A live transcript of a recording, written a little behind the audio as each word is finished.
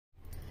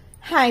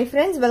Hi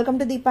friends, welcome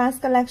to Deepa's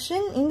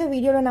collection. இந்த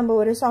வீடியோல நம்ம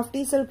ஒரு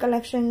softy silk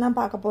collection தான்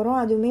பார்க்க போறோம்.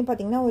 அதுவுமே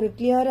பாத்தீங்கன்னா ஒரு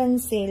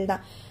clearance sale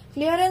தான்.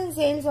 Clearance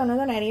sale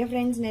சொன்னதோ நிறைய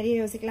friends நிறைய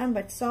யோசிக்கலாம்.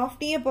 பட்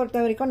softyயை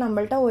பொறுத்த வரைக்கும்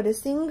நம்மள்ட்ட ஒரு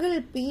single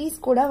piece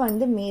கூட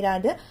வந்து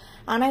மீறாது.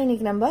 ஆனா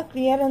இன்னைக்கு நம்ம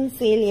clearance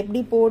sale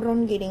எப்படி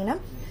போடுறோம்னு கேட்டிங்கன்னா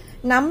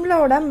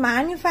நம்மளோட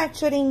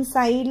manufacturing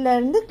sideல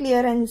இருந்து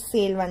clearance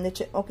sale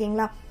வந்துச்சு.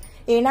 ஓகேங்களா?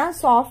 ஏனா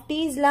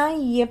சாஃப்டீஸ்லாம்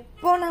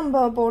எப்போ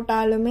நம்ம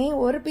போட்டாலுமே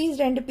ஒரு பீஸ்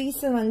ரெண்டு பீஸ்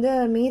வந்து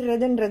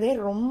மீறதுன்றதே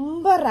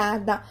ரொம்ப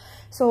ரேர் தான்.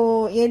 ஸோ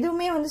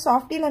எதுவுமே வந்து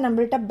சாஃப்டில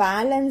நம்மள்ட்ட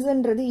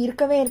பேலன்ஸ்ன்றது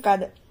இருக்கவே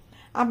இருக்காது.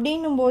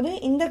 அப்படின்னும் போது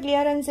இந்த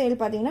கிளியரன்ஸ் சேல்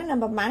பார்த்தீங்கன்னா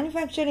நம்ம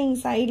மேனுஃபேக்சரிங்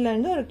சைட்ல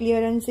இருந்து ஒரு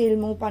கிளியரன்ஸ் சேல்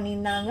மூவ்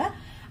பண்ணியிருந்தாங்க.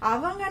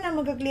 அவங்க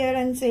நமக்கு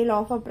கிளியரன்ஸ் சேல்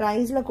ஆஃபர்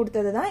ப்ரைஸ்ல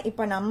கொடுத்தது தான்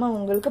இப்போ நம்ம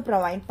உங்களுக்கு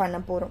ப்ரொவைட் பண்ண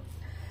போறோம்.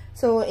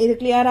 ஸோ இது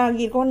கிளியர்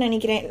ஆகியிருக்கும்னு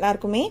நினைக்கிறேன்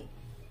எல்லாருக்குமே.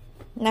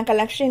 நான்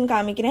கலெக்ஷன்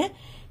காமிக்கிறேன்.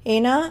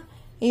 ஏன்னா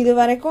இது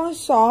வரைக்கும்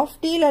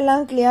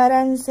சாஃப்டிலெல்லாம்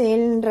கிளியரன்ஸ்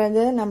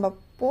சேல்ன்றது நம்ம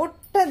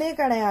போட்டதே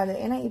கிடையாது.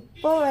 ஏன்னா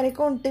இப்போ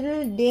வரைக்கும் டில்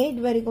டேட்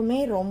வரைக்குமே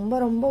ரொம்ப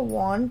ரொம்ப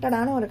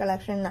வாண்டடான ஒரு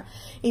கலெக்ஷன் தான்.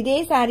 இதே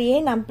சாரியே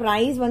நான்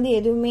ப்ரைஸ் வந்து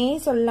எதுவுமே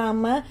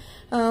சொல்லாம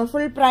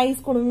ஃபுல்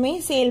ப்ரைஸ் கூடமே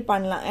சேல்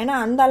பண்ணலாம். ஏன்னா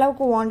அந்த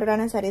அளவுக்கு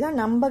வாண்டடான சாரி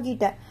தான் நம்ம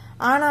கிட்ட.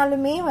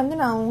 ஆனாலுமே வந்து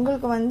நான்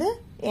உங்களுக்கு வந்து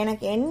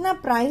எனக்கு என்ன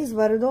ப்ரைஸ்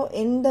வருதோ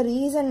எந்த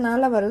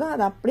ரீசன்னால வருதோ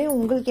அது அப்படியே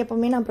உங்களுக்கு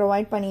எப்பவுமே நான்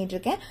ப்ரொவைட் பண்ணிட்டு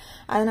இருக்கேன்.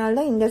 அதனால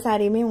தான் இந்த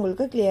சாரியுமே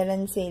உங்களுக்கு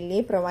கிளியரன்ஸ் சேல்லே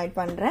ப்ரொவைட்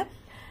பண்றேன்.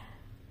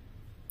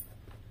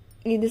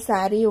 இது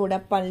சாரியோட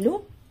பல்லு,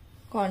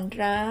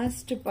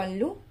 கான்ட்ராஸ்ட்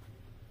பல்லு,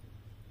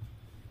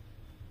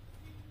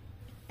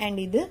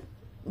 அண்ட் இது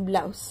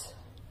பிளவுஸ்.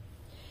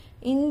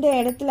 இந்த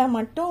இடத்துல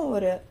மட்டும்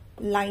ஒரு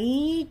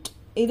லைட்,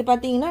 இது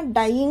பார்த்தீங்கன்னா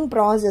டையிங்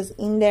ப்ராசஸ்.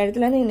 இந்த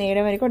இடத்துல இருந்து இந்த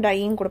இடம் வரைக்கும்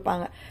டையிங்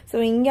கொடுப்பாங்க. ஸோ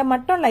இங்கே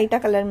மட்டும் லைட்டாக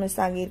கலர் மிஸ்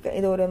ஆகியிருக்கு.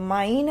 இது ஒரு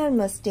மைனர்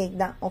மிஸ்டேக்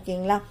தான்.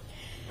 ஓகேங்களா?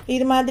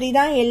 இது மாதிரி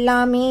தான்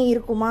எல்லாமே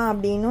இருக்குமா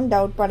அப்படின்னு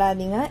டவுட்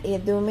படாதீங்க.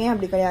 எதுவுமே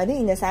அப்படி கிடையாது.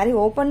 இந்த சாரீ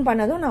ஓப்பன்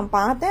பண்ணதும் நான்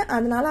பார்த்தேன்.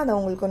 அதனால அதை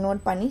உங்களுக்கு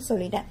நோட் பண்ணி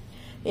சொல்லிட்டேன்.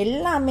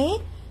 எல்லாமே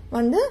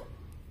வந்து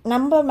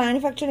நம்ம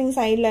மேனுஃபேக்சரிங்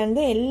சைட்ல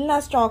இருந்து எல்லா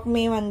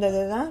ஸ்டாக்குமே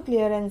வந்தது தான்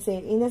கிளியரன்ஸ்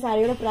சேல். இந்த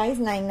சாரியோட ப்ரைஸ்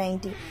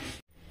 990.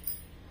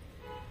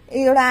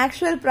 இதோட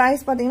ஆக்சுவல்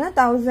ப்ரைஸ் பார்த்தீங்கன்னா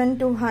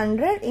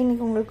 1200.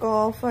 இன்னைக்கு உங்களுக்கு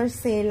ஆஃபர்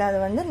சேல் அது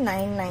வந்து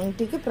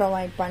 990க்கு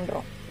ப்ரொவைட்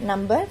பண்ணுறோம்.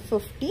 நம்பர்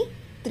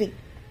 53.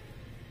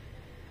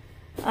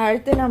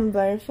 அடுத்து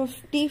number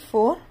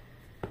 54.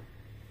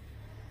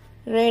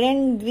 Red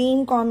and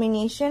green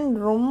combination.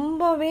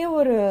 ரொம்பவே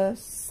ஒரு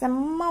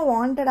செம்ம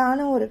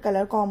வாண்டடான ஒரு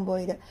கலர் காம்போ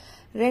இது.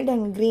 ரெட்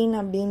அண்ட் கிரீன்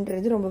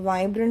அப்படின்றது ரொம்ப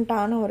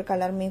வைப்ரண்டான ஒரு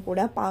கலருமே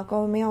கூட.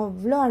 பார்க்கவுமே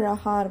அவ்வளோ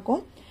அழகாக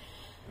இருக்கும்.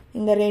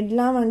 இந்த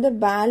ரெட்லாம் வந்து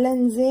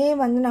பேலன்ஸே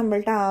வந்து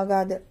நம்மள்ட்ட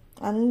ஆகாது.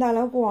 அந்த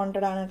அளவுக்கு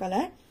வாண்டடான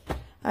கலர்.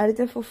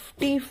 அடுத்து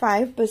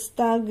 55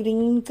 பிஸ்தா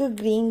கிரீனுக்கு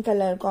கிரீன்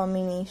கலர்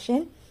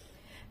காம்பினேஷன்.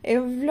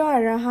 எவ்வளோ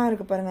அழகாக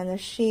இருக்கு பாருங்க அந்த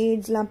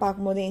ஷேட்ஸ்லாம்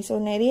பார்க்கும்போதே. ஸோ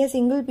நிறைய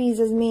சிங்கிள்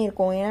பீசஸ்மே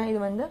இருக்கும். ஏன்னா இது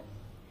வந்து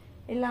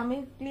எல்லாமே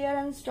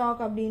கிளியரன்ஸ்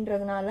ஸ்டாக்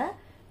அப்படின்றதுனால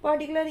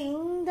பர்டிகுலர்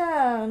இந்த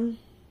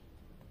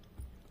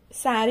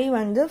சாரீ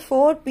வந்து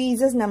 4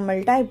 பீசஸ்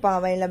நம்மள்ட்ட இப்போ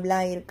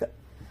அவைலபிளாக இருக்கு.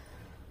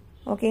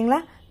 ஓகேங்களா?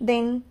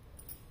 தென்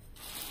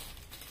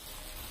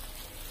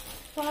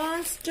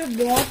ஃபர்ஸ்ட்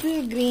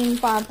பாட்டில் கிரீன்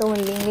பார்த்தோம்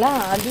இல்லைங்களா?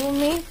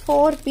 அதுவுமே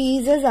 4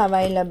 பீசஸ்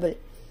அவைலபிள்.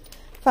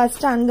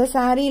 ஃபர்ஸ்ட் அந்த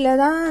சாரியில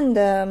தான்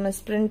அந்த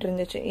மிஸ்பிரிண்ட்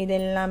இருந்துச்சு. இது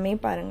எல்லாமே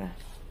பாருங்க.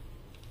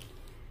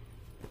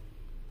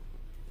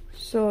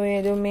 ஸோ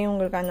எதுவுமே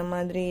உங்களுக்கு அந்த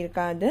மாதிரி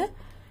இருக்காது.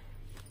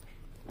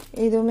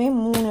 இதுவுமே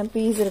 3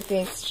 பீஸ் இருக்கு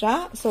extra.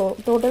 So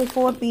total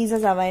 4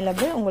 pieces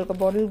available. உங்களுக்கு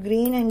பாட்டில்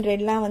கிரீன் அண்ட்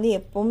ரெட்லாம் வந்து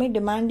எப்பவுமே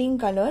டிமாண்டிங்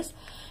கலர்ஸ்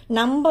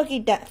நம்ம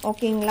கிட்ட.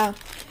 ஓகேங்களா?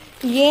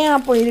 ஏன்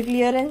அப்போ இது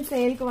கிளியரன்ஸ்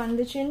சேலுக்கு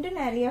வந்துச்சுன்ட்டு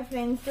நிறைய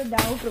ஃப்ரெண்ட்ஸ்க்கு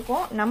டவுட்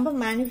இருக்கும். நம்ம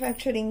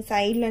மேனுஃபேக்சரிங்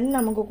சைட்லேருந்து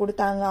நமக்கு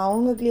கொடுத்தாங்க.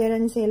 அவங்க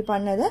கிளியரன்ஸ் சேல்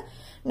பண்ணதை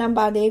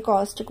நம்ம அதே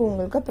காஸ்ட்டுக்கு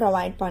உங்களுக்கு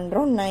ப்ரொவைட்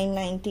பண்ணுறோம்.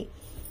 990.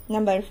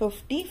 நம்பர்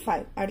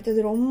 55. அடுத்தது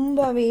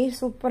ரொம்பவே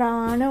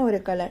சூப்பரான ஒரு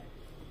colour,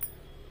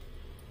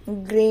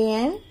 grey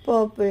and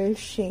purple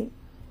shade.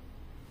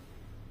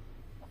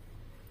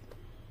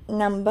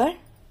 Number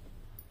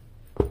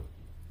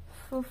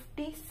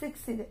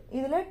 56.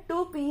 இதுல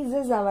 2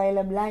 பீசஸ்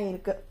அவைலபிளாக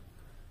இருக்கு.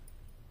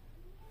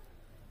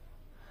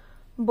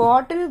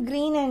 Bottle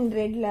green and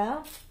ரெட்ல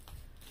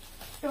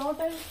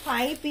total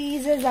 5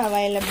 pieces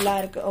அவைலபிளா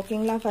இருக்கு.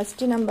 ஓகேங்களா?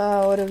 ஃபர்ஸ்ட் நம்ம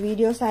ஒரு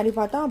வீடியோ சாரி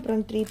பார்த்தோம்.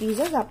 அப்புறம் 3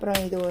 பீசஸ், அப்புறம்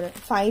இது ஒரு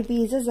 5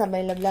 பீசஸ்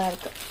அவைலபிளா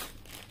இருக்கு.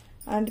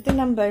 அடுத்து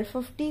number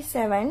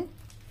 57.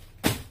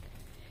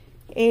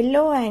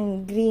 Yellow and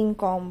green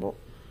combo.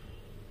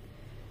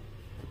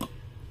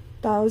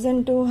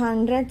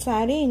 1200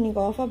 sorry.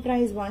 இன்னைக்கு offer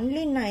price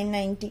only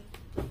 990.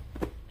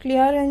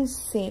 Clearance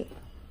sale.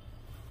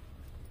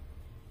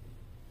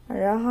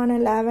 அழகான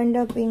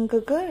lavender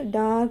பிங்க்குக்கு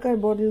darker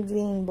bottle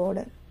green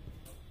border.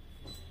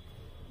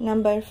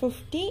 Number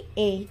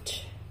 58.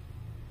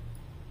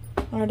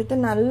 அடுத்து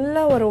நல்ல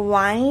ஒரு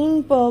wine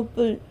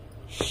purple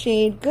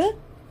ஷேட்க்கு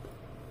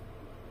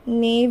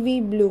navy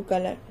blue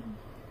colour.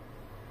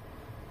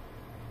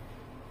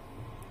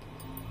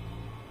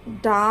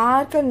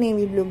 Darker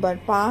navy blue,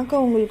 but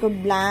பார்க்க உங்களுக்கு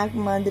பிளாக்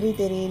மாதிரி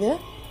தெரியுது.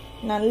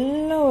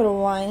 நல்ல ஒரு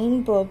வைன்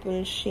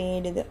பர்பிள்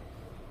ஷேட் இது.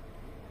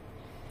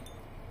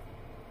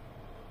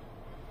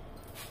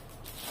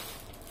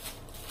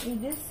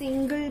 இது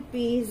சிங்கிள்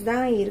பீஸ்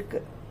தான் இருக்கு,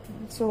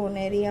 ஸோ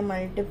நிறைய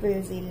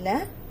மல்டிபிள்ஸ் இல்லை.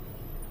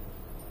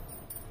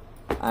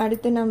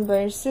 அடுத்து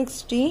நம்பர்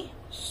 60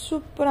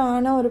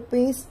 சூப்பரான ஒரு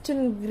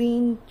pastel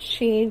green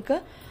ஷேட்க்கு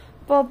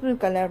purple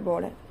colour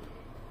border.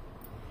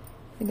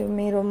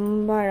 இதுவுமே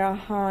ரொம்ப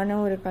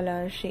அழகான ஒரு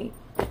கலர் ஷேட்.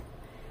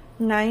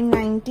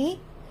 990.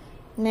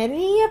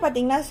 நிறைய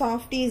பார்த்தீங்கன்னா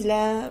சாஃப்டீஸில்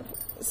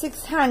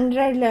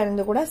 600ல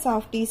இருந்து கூட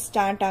சாஃப்டீஸ்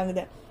ஸ்டார்ட்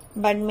ஆகுது.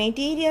 பட்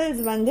மெட்டீரியல்ஸ்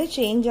வந்து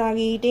சேஞ்ச்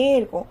ஆகிட்டே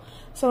இருக்கும்.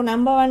 ஸோ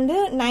நம்ம வந்து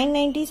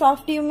 990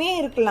 சாஃப்டியுமே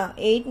இருக்கலாம்,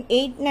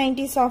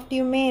 890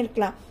 சாஃப்டியுமே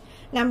இருக்கலாம்.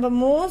 நம்ம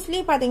மோஸ்ட்லி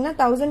பார்த்தீங்கன்னா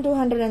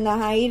 1200 அந்த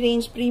ஹை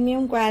ரேஞ்ச்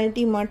ப்ரீமியம்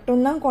குவாலிட்டி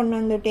மட்டும்தான் கொண்டு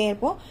வந்துட்டே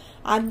இருப்போம்.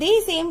 அதே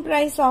சேம்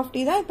ப்ரைஸ்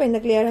சாஃப்டி தான் இப்போ இந்த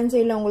கிளியரன்ஸ்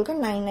சேல்ல உங்களுக்கு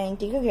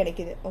 990க்கு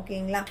கிடைக்குது.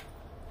 ஓகேங்களா.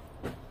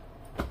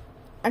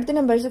 அடுத்து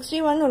நம்பர்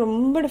 61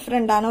 ரொம்ப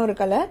டிஃப்ரெண்டான ஒரு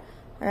கலர்.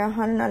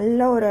 அழகான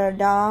நல்ல ஒரு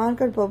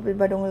டார்க்கர் பர்பிள்,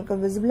 பட் உங்களுக்கு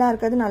விசிபிளாக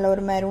இருக்கிறது நல்ல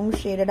ஒரு மெரூன்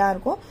ஷேடடாக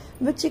இருக்கும்.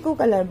 விச்சிக்கு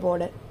கலர்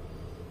பார்டர்.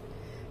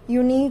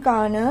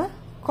 யூனிக்கான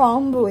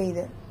காம்போ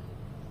இது.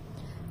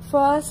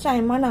 ஃபர்ஸ்ட்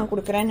டைமாக நான்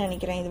கொடுக்குறேன்னு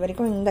நினைக்கிறேன். இது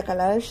வரைக்கும் இந்த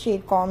கலர்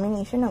ஷேட்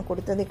காம்பினேஷன் நான்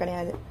கொடுத்ததே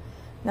கிடையாது.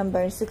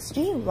 நம்பர்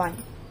 61.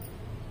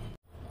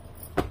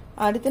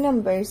 அடுத்து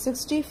நம்பர்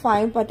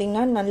 65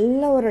 பார்த்தீங்கன்னா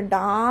நல்ல ஒரு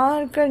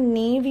darker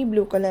navy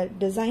blue colour.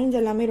 Designs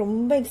எல்லாமே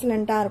ரொம்ப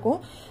எக்ஸலண்ட்டாக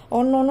இருக்கும்.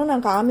 ஒன்று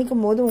நான்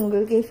காமிக்கும் போது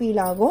உங்களுக்கே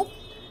ஃபீல் ஆகும்.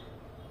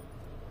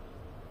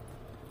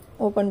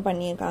 ஓப்பன்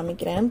பண்ணி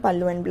காமிக்கிறேன்.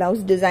 பல்லு அண்ட்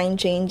பிளவுஸ் டிசைன்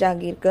சேஞ்ச்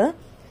ஆகியிருக்கு.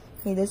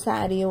 இது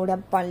சாரியோட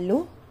பல்லு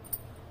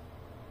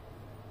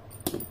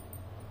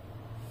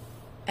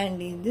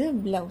அண்ட் இது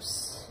பிளவுஸ்.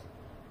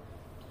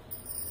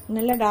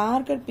 நல்ல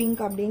டார்க்கர்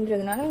பிங்க்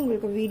அப்படின்றதுனால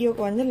உங்களுக்கு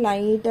வீடியோக்கு வந்து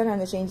லைட்டர்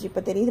அந்த சேஞ்ச்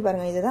இப்போ தெரியுது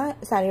பாருங்க. இதுதான்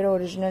சாரியோட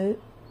ஒரிஜினல்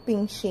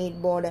பிங்க் ஷேட்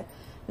பார்டர்.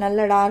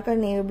 நல்ல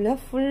டார்க்கர் நேவில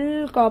ஃபுல்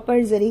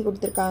காப்பர் ஜரி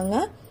கொடுத்துருக்காங்க.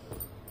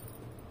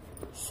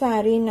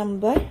 Sorry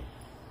number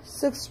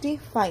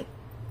 65.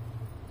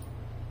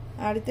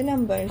 அடுத்து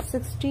number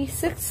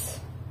 66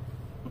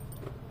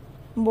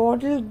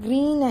 bottle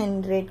green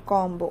and red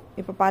combo.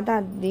 இப்போ பார்த்தா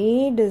அதே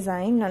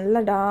டிசைன்,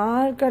 நல்ல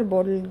டார்க்கர்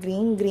பாட்டில்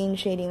கிரீன்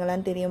ஷேடிங்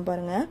எல்லாம் தெரியும்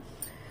பாருங்க.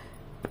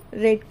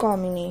 Red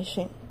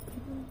combination.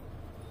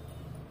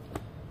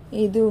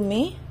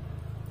 இதுவுமே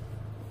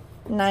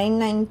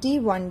 990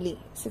 ஒன்லி.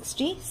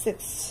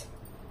 66.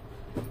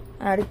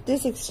 அடுத்து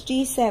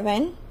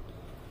 67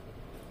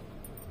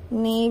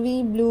 navy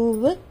blue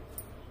with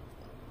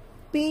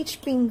beach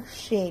pink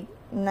shade.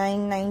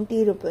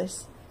 990 rupees.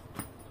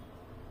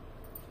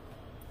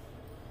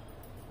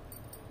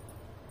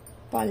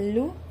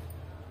 பல்லு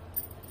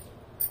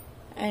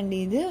அண்ட்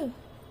இது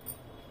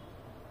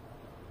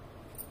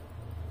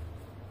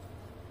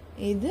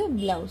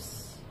பிளவுஸ்.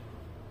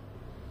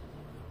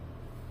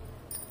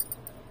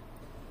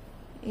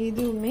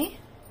 இதுவுமே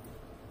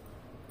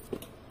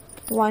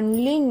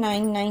only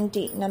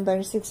 990.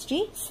 Number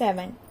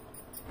 67.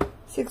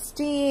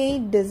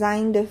 68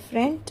 design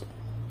different.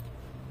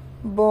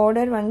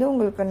 Border வந்து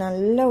உங்களுக்கு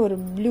நல்ல ஒரு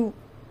ப்ளூ,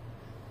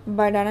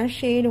 பட் ஆனால்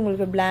ஷேட்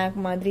உங்களுக்கு பிளாக்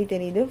மாதிரி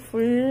தெரியுது.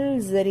 ஃபுல்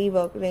ஜரி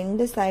ஒர்க்,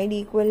 ரெண்டு side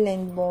equal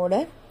length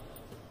border,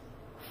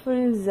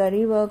 full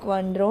zari work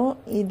வந்துடும்.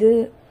 இது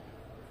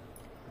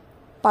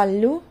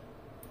பல்லு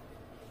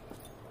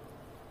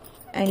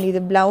அண்ட்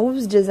இது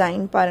பிளவுஸ்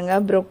டிசைன் பாருங்க.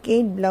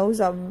 ப்ரொக்கேட்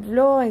பிளவுஸ்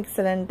அவ்வளோ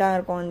எக்ஸலண்ட்டாக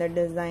இருக்கும் அந்த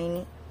டிசைன்.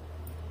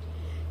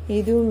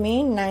 இதுவுமே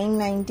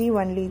 990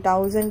 ஒன்லி.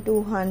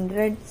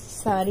 1200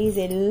 sarees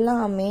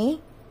எல்லாமே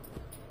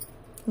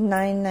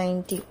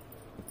 990.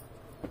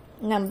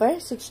 நம்பர்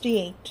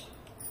 68.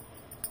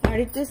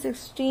 அடுத்து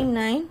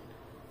 69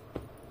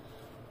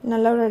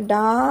 நல்ல ஒரு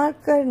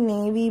டார்க்கர்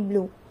நேவி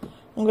ப்ளூ.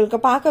 உங்களுக்கு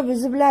பார்க்க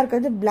விசிபிளாக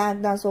இருக்கிறது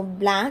பிளாக் தான். So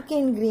black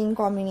and green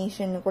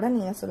combination கூட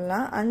நீங்கள்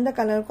சொல்லலாம். அந்த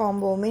கலர்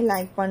காம்போவுமே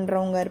லைக்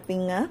பண்ணுறவங்க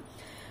இருப்பீங்க.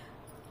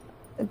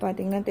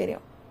 பார்த்தீங்கன்னா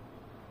தெரியும்.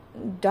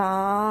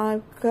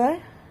 Darker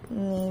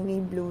navy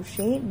blue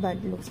shade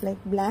but looks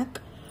like black.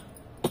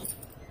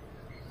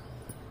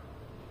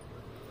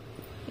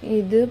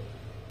 இது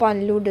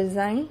பல்லு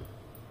டிசைன்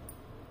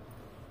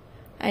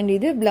அண்ட்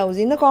இது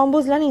பிளவுஸ். இந்த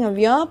காம்போஸ்லாம் நீங்கள்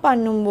வியர்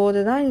பண்ணும்போது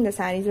தான் இந்த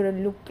சாரீஸோட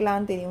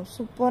லுக்லாம் தெரியும்.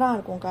 சூப்பராக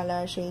இருக்கும்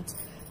கலர் ஷேட்ஸ்.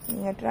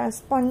 நீங்கள் ட்ரெஸ்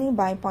பண்ணி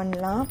பை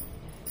பண்ணலாம்.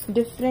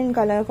 டிஃப்ரெண்ட்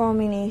கலர்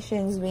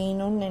காம்பினேஷன்ஸ்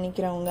வேணும்னு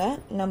நினைக்கிறவங்க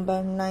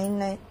நம்பர்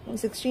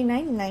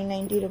 69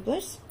 990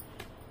 rupees.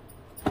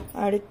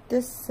 அடுத்து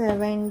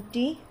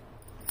 70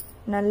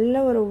 நல்ல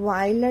ஒரு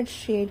வயலட்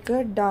ஷேட்க்கு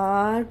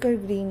டார்க்கர்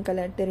கிரீன்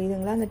கலர்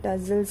தெரியுதுங்களா. அந்த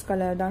டசல்ஸ்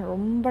கலர் தான்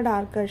ரொம்ப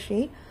டார்க்கர்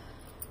ஷேட்.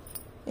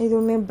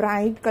 இதுவுமே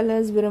பிரைட்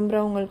கலர்ஸ்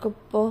விரும்புகிறவங்களுக்கு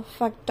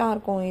பர்ஃபெக்டாக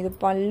இருக்கும். இது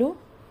பல்லு,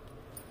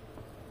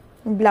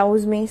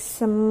 பிளவுஸ்மே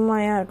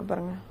செம்மையாக இருக்கு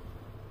பாருங்க.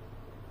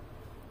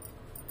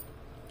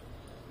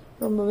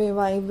 ரொம்பவே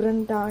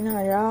வைப்ரண்டான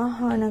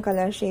அழகான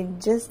colour shade.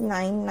 Just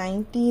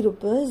 990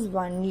 rupees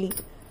only.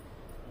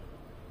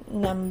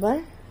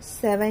 Number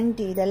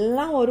 70.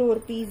 இதெல்லாம்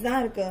ஒரு பீஸ் தான்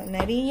இருக்கு,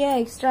 நிறைய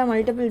எக்ஸ்ட்ரா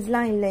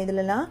மல்டிபிள்ஸ்லாம் இல்லை.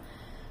 இதுலலாம்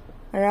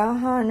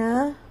அழகான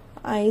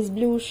ஐஸ்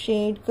ப்ளூ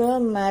ஷேட்க்கு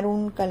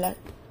மெரூன் கலர்.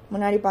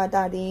 முன்னாடி பார்த்தா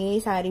அதே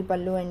சாரி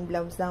பல்லு அண்ட்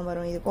பிளவுஸ் தான்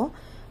வரும். இதுக்கும்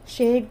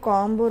ஷேட்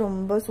காம்போ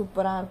ரொம்ப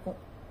சூப்பராக இருக்கும்.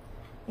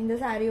 இந்த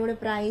சாரியோட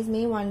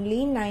ப்ரைஸ்மே only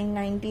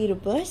 990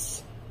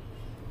 rupees.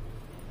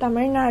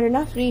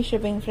 தமிழ்நாடுனா free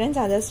shipping friends.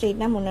 Other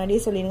ஸ்டேட்னா முன்னாடியே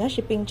சொல்லிடுங்க,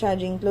 ஷிப்பிங்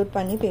சார்ஜ் இன்க்ளூட்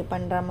பண்ணி பே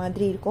பண்ணுற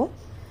மாதிரி இருக்கும்.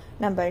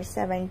 நம்பர்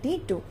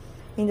 72.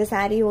 இந்த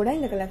சாரியோட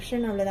இந்த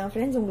கலெக்ஷன் அவ்வளோதான்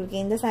ஃப்ரெண்ட்ஸ். உங்களுக்கு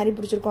எந்த சாரீ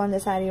பிடிச்சிருக்கோ அந்த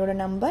சாரியோட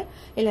நம்பர்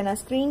இல்லைனா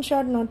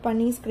ஸ்க்ரீன்ஷாட் நோட்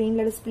பண்ணி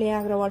ஸ்க்ரீனில் டிஸ்பிளே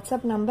ஆகிற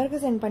வாட்ஸ்அப் நம்பருக்கு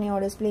சென்ட் பண்ணி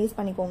ஆர்டர்ஸ் பிளேஸ்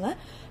பண்ணிக்கோங்க.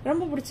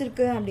 ரொம்ப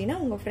பிடிச்சிருக்கு அப்படின்னா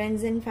உங்கள்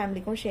ஃப்ரெண்ட்ஸ் அண்ட்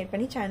ஃபேமிலிக்கும் ஷேர்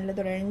பண்ணி சேனலை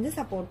தொடர்ந்து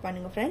சப்போர்ட்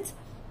பண்ணுங்கள் ஃப்ரெண்ட்ஸ்.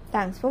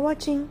 தேங்க்ஸ் ஃபார்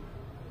வாட்சிங்.